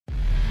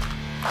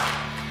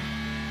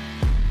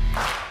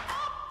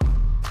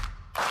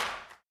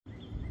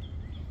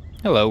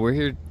Hello, we're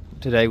here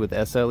today with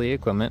SLE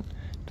Equipment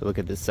to look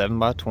at this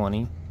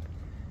 7x20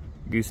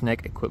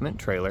 Gooseneck equipment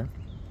trailer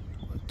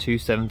with two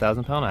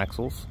 7,000-pound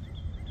axles.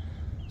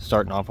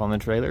 Starting off on the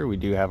trailer, we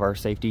do have our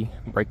safety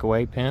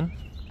breakaway pin,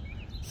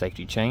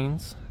 safety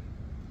chains,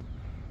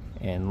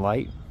 and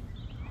light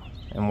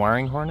and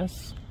wiring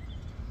harness.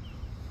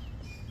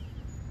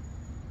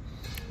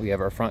 We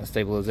have our front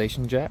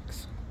stabilization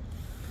jacks,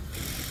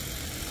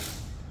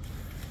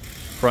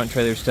 front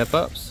trailer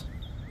step-ups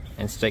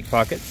and stake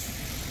pockets,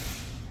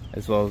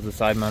 as well as the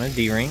side-mounted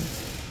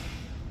D-rings.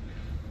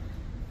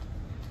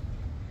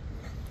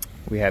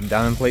 We have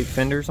diamond plate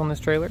fenders on this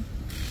trailer,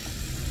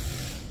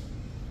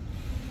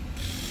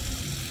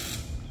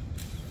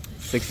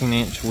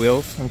 16-inch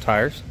wheels and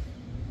tires.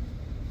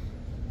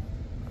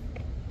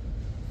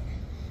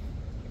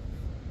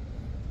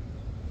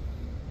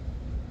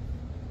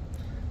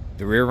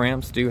 The rear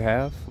ramps do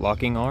have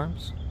locking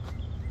arms.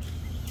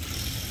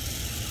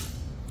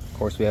 Of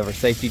course, we have our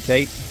safety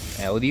tape,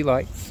 LED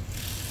lights.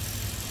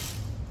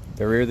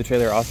 The rear of the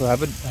trailer also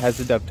has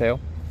a dovetail.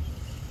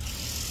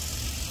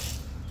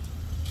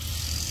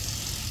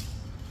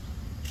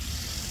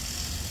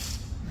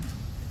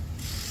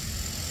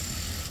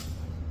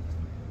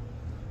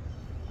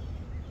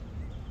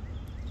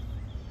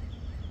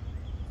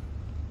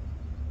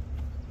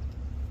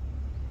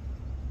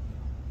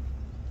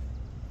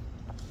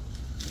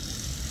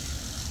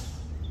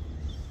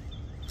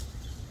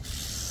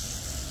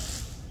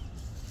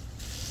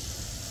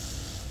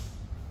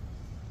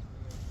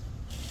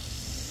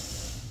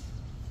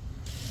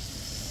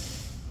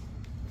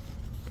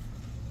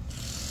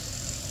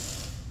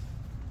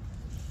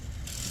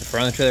 The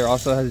front of the trailer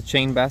also has a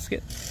chain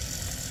basket.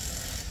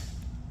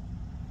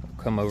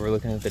 We'll come over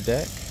looking at the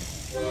deck.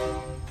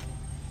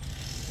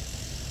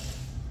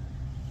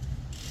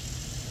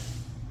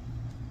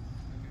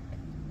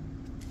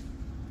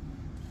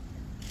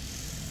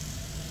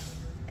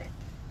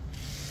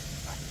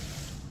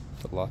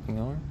 The locking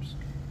arms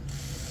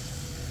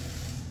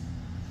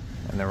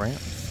and the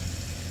ramps.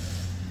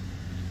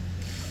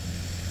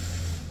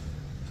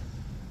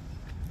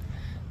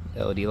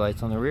 LED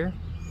lights on the rear.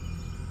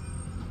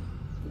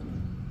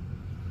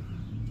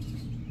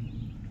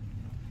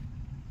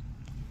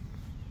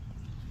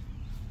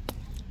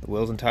 The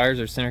wheels and tires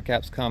or center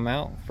caps come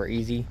out for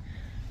easy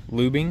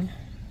lubing.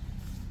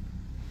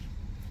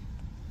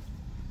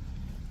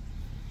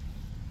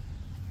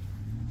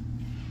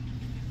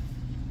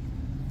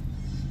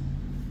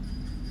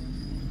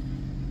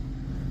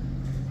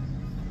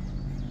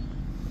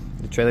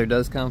 The trailer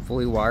does come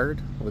fully wired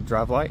with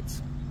drive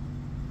lights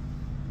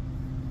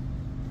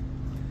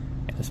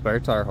and a spare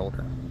tire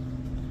holder.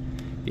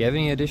 If you have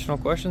any additional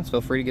questions,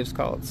 feel free to give us a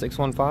call at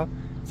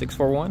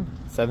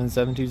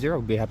 615-641-7720.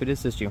 We'll be happy to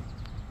assist you.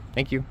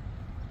 Thank you.